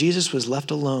 And Jesus was left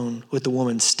alone with the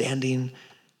woman standing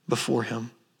before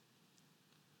him.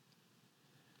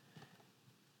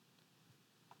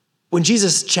 When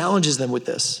Jesus challenges them with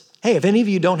this, hey, if any of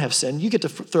you don't have sin, you get to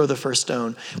throw the first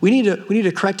stone. We need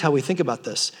to correct how we think about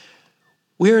this.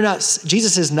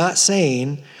 Jesus is not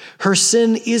saying her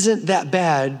sin isn't that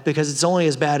bad because it's only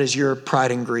as bad as your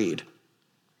pride and greed.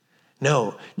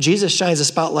 No, Jesus shines a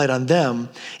spotlight on them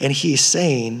and he's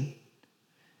saying,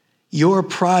 your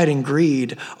pride and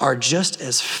greed are just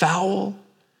as foul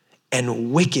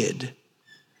and wicked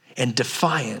and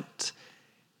defiant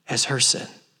as her sin,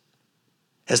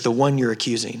 as the one you're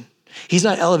accusing. He's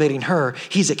not elevating her,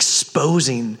 he's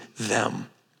exposing them.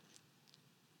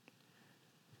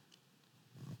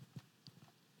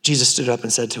 Jesus stood up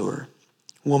and said to her,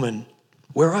 "Woman,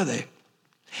 where are they?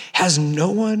 Has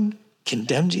no one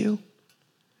condemned you?"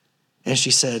 And she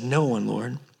said, "No one,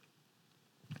 Lord."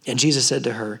 And Jesus said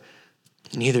to her,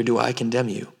 "Neither do I condemn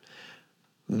you.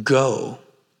 Go,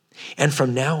 and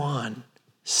from now on,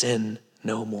 sin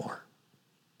no more."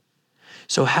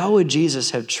 So how would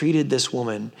Jesus have treated this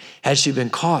woman had she been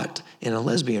caught in a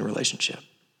lesbian relationship?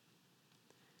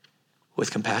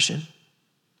 With compassion,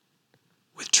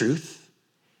 with truth,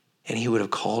 and he would have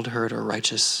called her to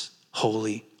righteous,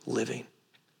 holy living.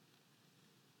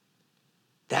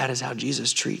 That is how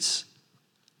Jesus treats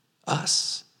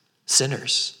us,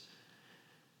 sinners.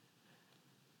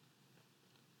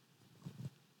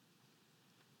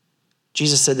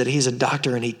 Jesus said that he's a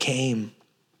doctor and he came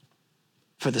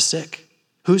for the sick.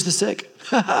 Who's the sick?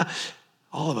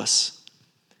 All of us.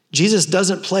 Jesus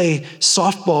doesn't play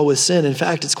softball with sin. In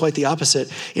fact, it's quite the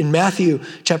opposite. In Matthew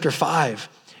chapter 5,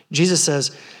 Jesus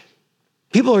says,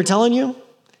 people are telling you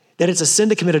that it's a sin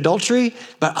to commit adultery,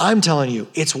 but I'm telling you,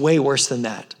 it's way worse than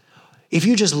that. If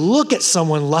you just look at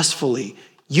someone lustfully,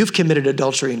 you've committed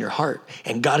adultery in your heart,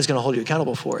 and God is going to hold you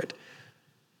accountable for it.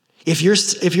 If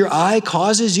your eye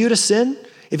causes you to sin,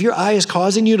 if your eye is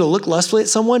causing you to look lustfully at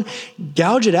someone,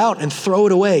 gouge it out and throw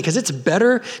it away, because it's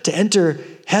better to enter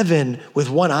heaven with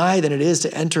one eye than it is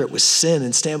to enter it with sin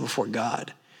and stand before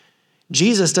God.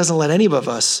 Jesus doesn't let any of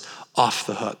us off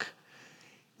the hook.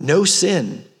 No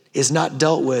sin is not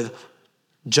dealt with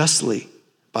justly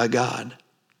by God.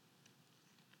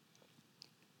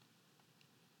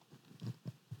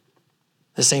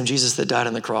 The same Jesus that died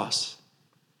on the cross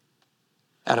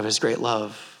out of his great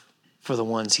love for the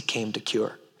ones he came to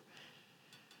cure.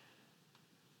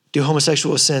 Do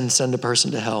homosexual sins send a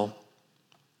person to hell?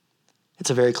 It's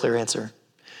a very clear answer.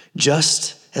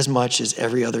 Just as much as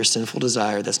every other sinful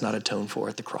desire that's not atoned for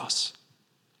at the cross.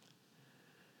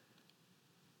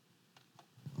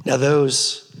 Now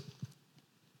those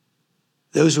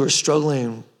who are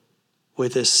struggling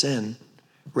with this sin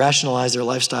rationalize their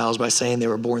lifestyles by saying they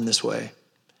were born this way.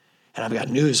 And I've got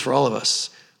news for all of us.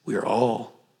 We are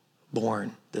all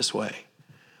born this way.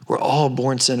 We're all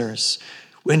born sinners.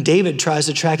 When David tries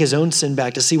to track his own sin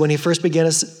back to see when he first began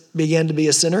to be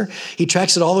a sinner, he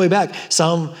tracks it all the way back.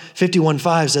 Psalm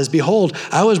 51:5 says, "Behold,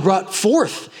 I was brought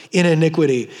forth in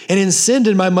iniquity, and in sin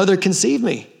did my mother conceive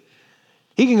me."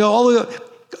 He can go all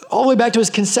the way back to his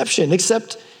conception,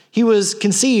 except He was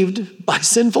conceived by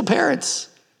sinful parents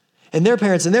and their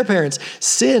parents and their parents.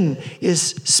 Sin is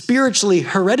spiritually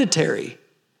hereditary.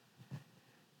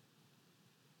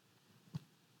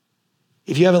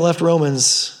 If you haven't left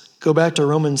Romans, go back to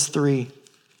Romans 3.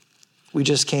 We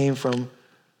just came from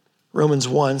Romans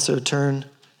 1, so turn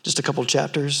just a couple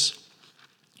chapters.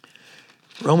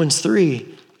 Romans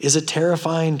 3 is a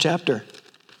terrifying chapter.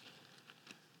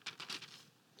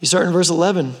 You start in verse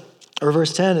 11 or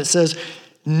verse 10. It says,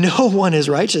 no one is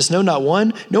righteous, no, not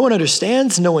one. No one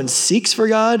understands, no one seeks for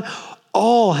God.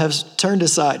 All have turned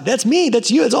aside. That's me, that's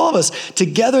you, it's all of us.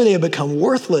 Together they have become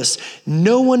worthless.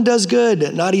 No one does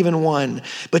good, not even one.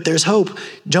 But there's hope.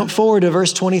 Jump forward to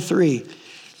verse 23.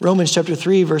 Romans chapter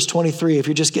 3, verse 23, if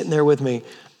you're just getting there with me.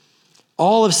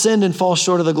 All have sinned and fall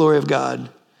short of the glory of God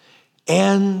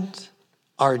and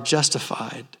are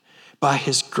justified by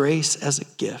his grace as a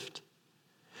gift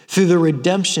through the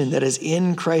redemption that is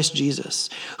in Christ Jesus,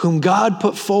 whom God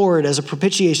put forward as a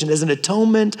propitiation, as an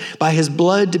atonement by his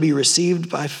blood to be received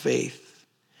by faith.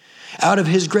 Out of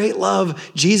his great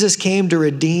love, Jesus came to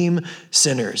redeem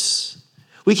sinners.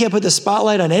 We can't put the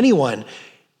spotlight on anyone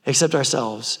except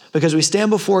ourselves because we stand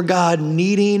before God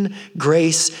needing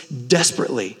grace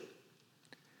desperately.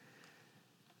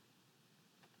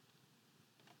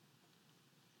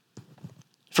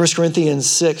 First Corinthians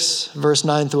 6, verse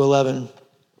 9 through 11.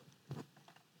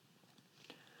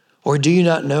 Or do you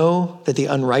not know that the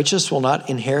unrighteous will not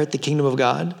inherit the kingdom of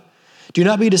God? Do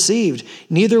not be deceived.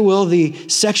 Neither will the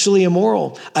sexually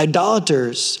immoral,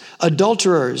 idolaters,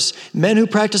 adulterers, men who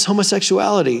practice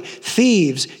homosexuality,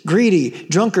 thieves, greedy,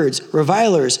 drunkards,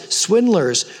 revilers,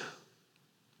 swindlers.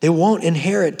 They won't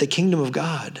inherit the kingdom of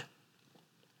God.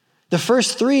 The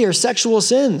first three are sexual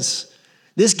sins.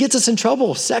 This gets us in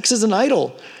trouble. Sex is an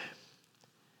idol.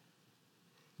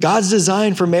 God's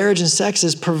design for marriage and sex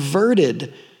is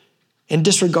perverted and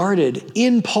disregarded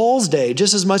in Paul's day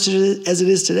just as much as it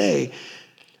is today.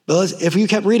 But if you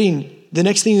kept reading, the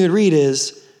next thing you would read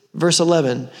is verse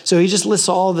 11. So he just lists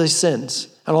all these sins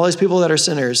and all these people that are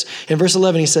sinners. In verse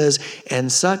 11 he says,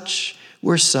 and such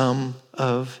were some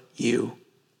of you,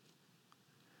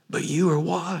 but you are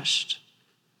washed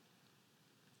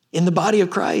in the body of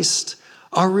Christ,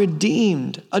 are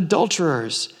redeemed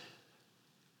adulterers.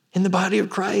 In the body of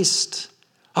Christ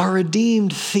are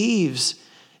redeemed thieves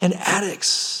and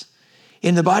addicts.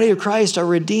 In the body of Christ are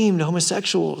redeemed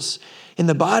homosexuals. In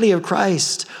the body of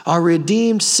Christ are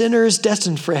redeemed sinners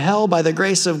destined for hell by the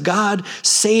grace of God,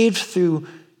 saved through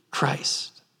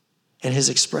Christ and his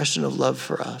expression of love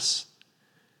for us.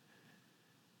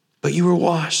 But you were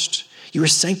washed, you were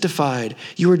sanctified,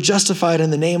 you were justified in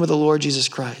the name of the Lord Jesus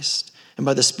Christ and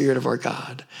by the Spirit of our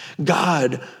God.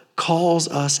 God calls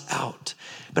us out.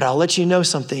 But I'll let you know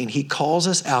something. He calls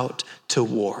us out to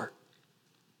war.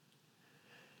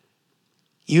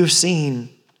 You've seen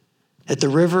that the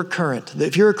river current,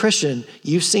 if you're a Christian,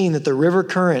 you've seen that the river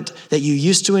current that you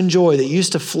used to enjoy, that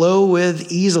used to flow with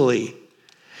easily,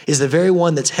 is the very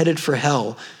one that's headed for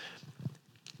hell.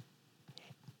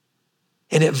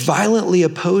 And it violently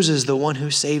opposes the one who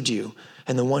saved you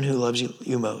and the one who loves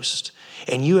you most.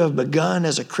 And you have begun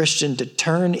as a Christian to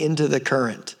turn into the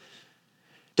current,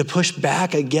 to push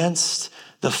back against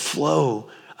the flow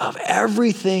of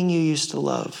everything you used to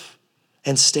love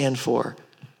and stand for.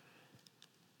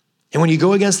 And when you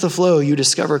go against the flow, you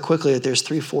discover quickly that there's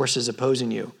three forces opposing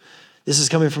you. This is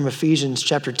coming from Ephesians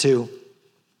chapter 2.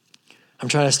 I'm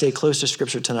trying to stay close to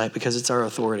Scripture tonight because it's our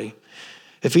authority.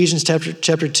 Ephesians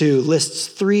chapter 2 lists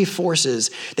three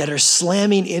forces that are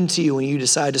slamming into you when you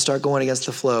decide to start going against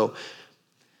the flow.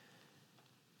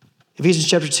 Ephesians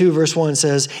chapter 2, verse 1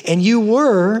 says, and you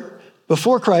were,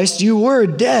 before Christ, you were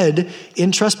dead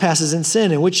in trespasses and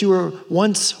sin in which you were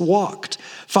once walked,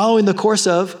 following the course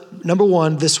of, number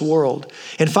one, this world,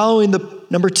 and following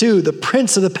number two, the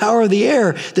prince of the power of the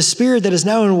air, the spirit that is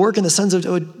now in work in the sons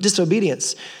of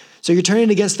disobedience. So you're turning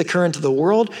against the current of the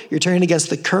world. You're turning against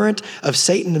the current of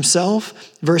Satan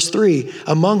himself. Verse 3,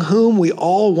 among whom we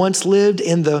all once lived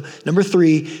in the, number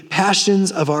 3,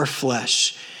 passions of our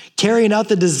flesh, carrying out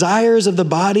the desires of the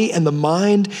body and the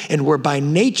mind, and were by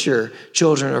nature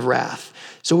children of wrath.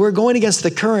 So we're going against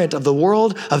the current of the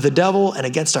world, of the devil, and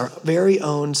against our very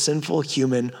own sinful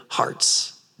human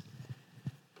hearts.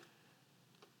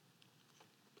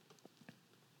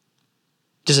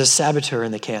 There's a saboteur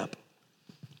in the camp.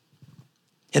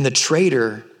 And the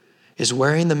traitor is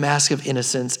wearing the mask of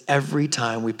innocence every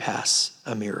time we pass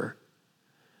a mirror.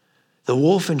 The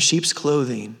wolf in sheep's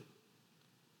clothing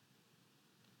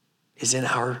is in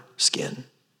our skin.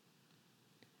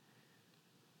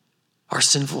 Our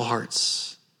sinful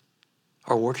hearts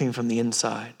are working from the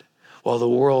inside, while the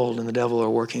world and the devil are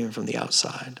working from the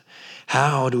outside.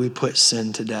 How do we put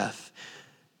sin to death?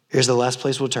 Here's the last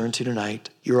place we'll turn to tonight.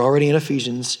 You're already in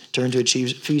Ephesians. Turn to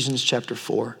Ephesians chapter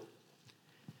 4.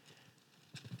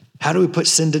 How do we put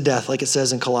sin to death, like it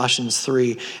says in Colossians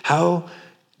 3? How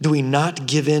do we not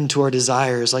give in to our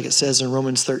desires, like it says in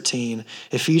Romans 13?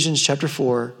 Ephesians chapter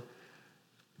 4,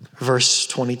 verse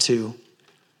 22.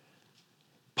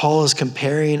 Paul is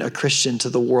comparing a Christian to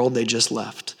the world they just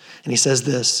left. And he says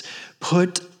this,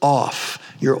 put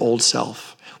off your old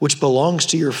self, which belongs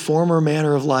to your former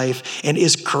manner of life and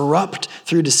is corrupt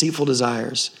through deceitful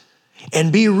desires.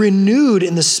 And be renewed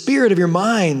in the spirit of your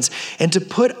minds, and to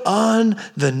put on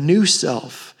the new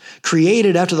self,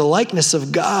 created after the likeness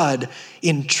of God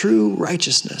in true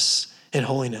righteousness and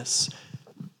holiness.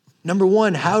 Number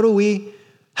one, how do we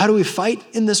fight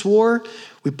in this war?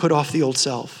 We put off the old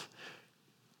self.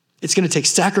 It's going to take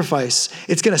sacrifice.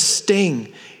 It's going to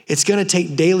sting. It's going to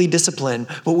take daily discipline,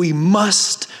 but we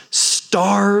must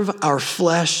starve our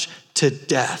flesh to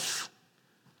death.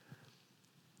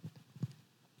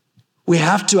 We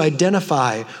have to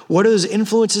identify what are those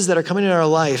influences that are coming in our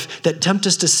life that tempt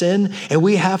us to sin, and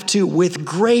we have to, with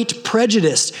great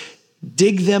prejudice,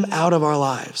 dig them out of our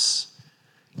lives.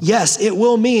 Yes, it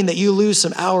will mean that you lose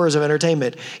some hours of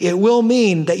entertainment. It will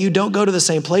mean that you don't go to the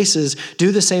same places,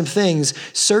 do the same things,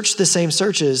 search the same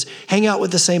searches, hang out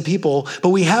with the same people, but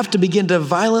we have to begin to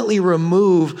violently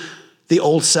remove the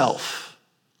old self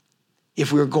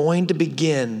if we're going to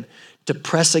begin to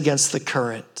press against the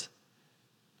current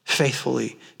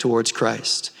faithfully towards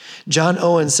Christ. John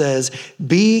Owen says,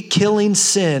 be killing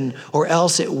sin or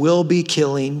else it will be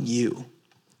killing you.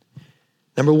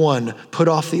 Number one, put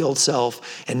off the old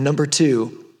self. And number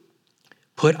two,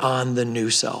 put on the new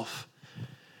self.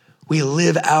 We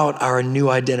live out our new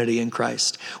identity in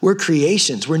Christ. We're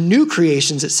creations. We're new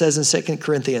creations, it says in 2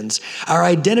 Corinthians. Our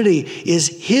identity is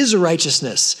his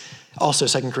righteousness. Also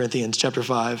 2 Corinthians chapter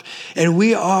 5. And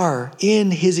we are in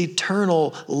his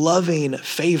eternal loving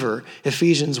favor,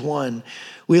 Ephesians 1.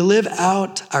 We live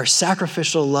out our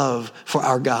sacrificial love for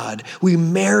our God. We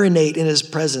marinate in his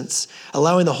presence,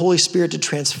 allowing the Holy Spirit to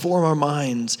transform our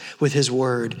minds with his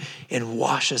word and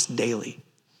wash us daily.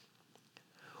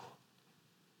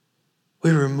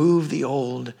 We remove the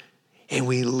old and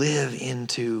we live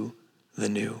into the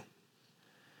new.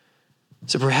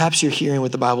 So perhaps you're hearing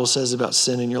what the Bible says about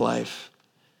sin in your life.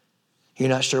 You're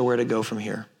not sure where to go from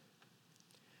here.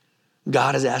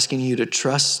 God is asking you to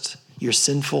trust your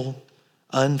sinful,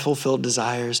 unfulfilled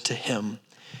desires to him.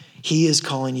 He is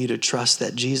calling you to trust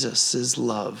that Jesus'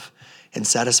 love and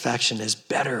satisfaction is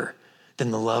better than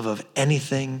the love of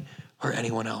anything or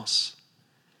anyone else.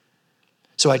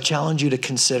 So I challenge you to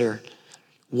consider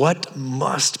what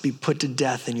must be put to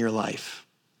death in your life.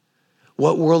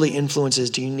 What worldly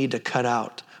influences do you need to cut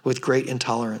out with great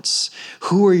intolerance?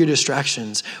 Who are your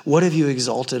distractions? What have you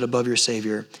exalted above your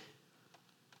Savior?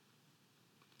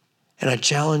 And I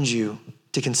challenge you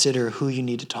to consider who you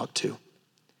need to talk to.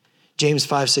 James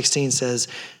 5:16 says,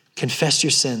 confess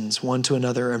your sins one to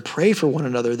another and pray for one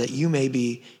another that you may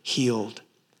be healed.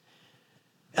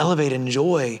 Elevate and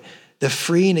enjoy the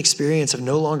freeing experience of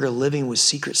no longer living with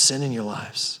secret sin in your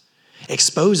lives.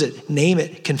 Expose it, name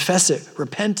it, confess it,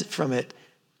 repent from it,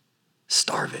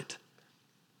 starve it.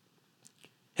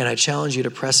 And I challenge you to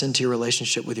press into your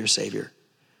relationship with your Savior.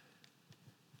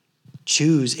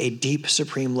 Choose a deep,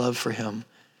 supreme love for him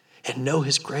and know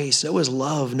his grace, know his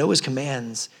love, know his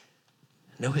commands,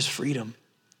 know his freedom.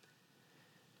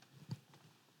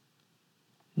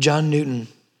 John Newton,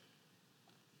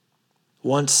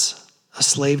 once a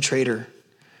slave trader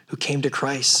who came to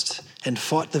Christ and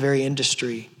fought the very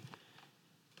industry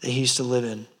that he used to live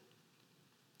in,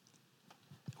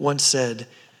 once said,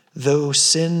 though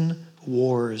sin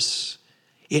wars,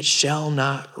 it shall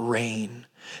not reign.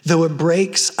 Though it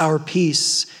breaks our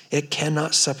peace, it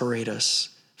cannot separate us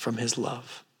from his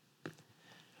love.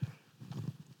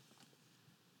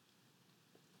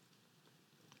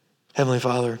 Heavenly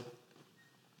Father,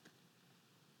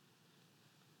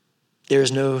 there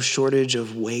is no shortage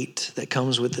of weight that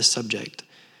comes with this subject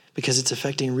because it's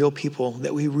affecting real people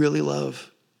that we really love.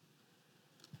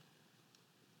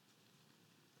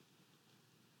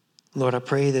 Lord, I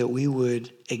pray that we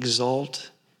would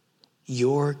exalt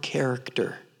your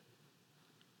character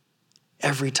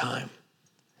every time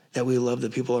that we love the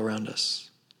people around us.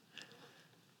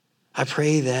 I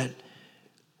pray that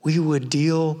we would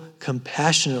deal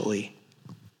compassionately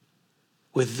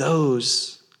with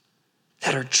those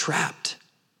that are trapped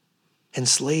and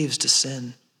slaves to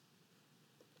sin.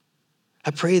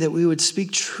 I pray that we would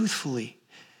speak truthfully,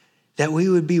 that we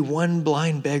would be one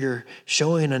blind beggar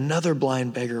showing another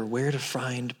blind beggar where to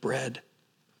find bread.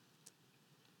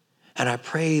 And I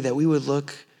pray that we would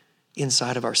look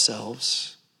inside of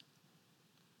ourselves,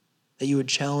 that you would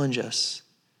challenge us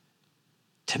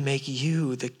to make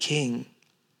you the king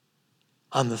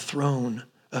on the throne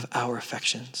of our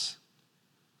affections.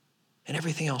 And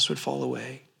everything else would fall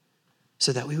away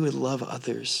so that we would love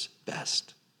others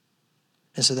best.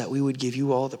 And so that we would give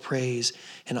you all the praise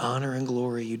and honor and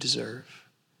glory you deserve.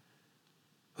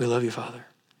 We love you, Father.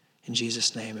 In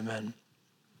Jesus' name, amen.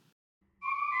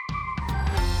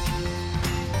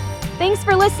 Thanks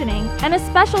for listening, and a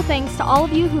special thanks to all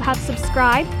of you who have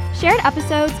subscribed, shared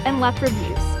episodes, and left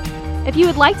reviews. If you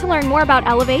would like to learn more about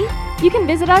Elevate, you can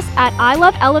visit us at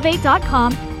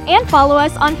iloveelevate.com and follow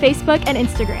us on Facebook and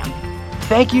Instagram.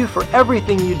 Thank you for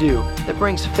everything you do that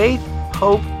brings faith,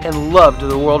 hope, and love to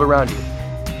the world around you.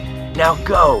 Now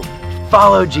go,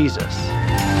 follow Jesus.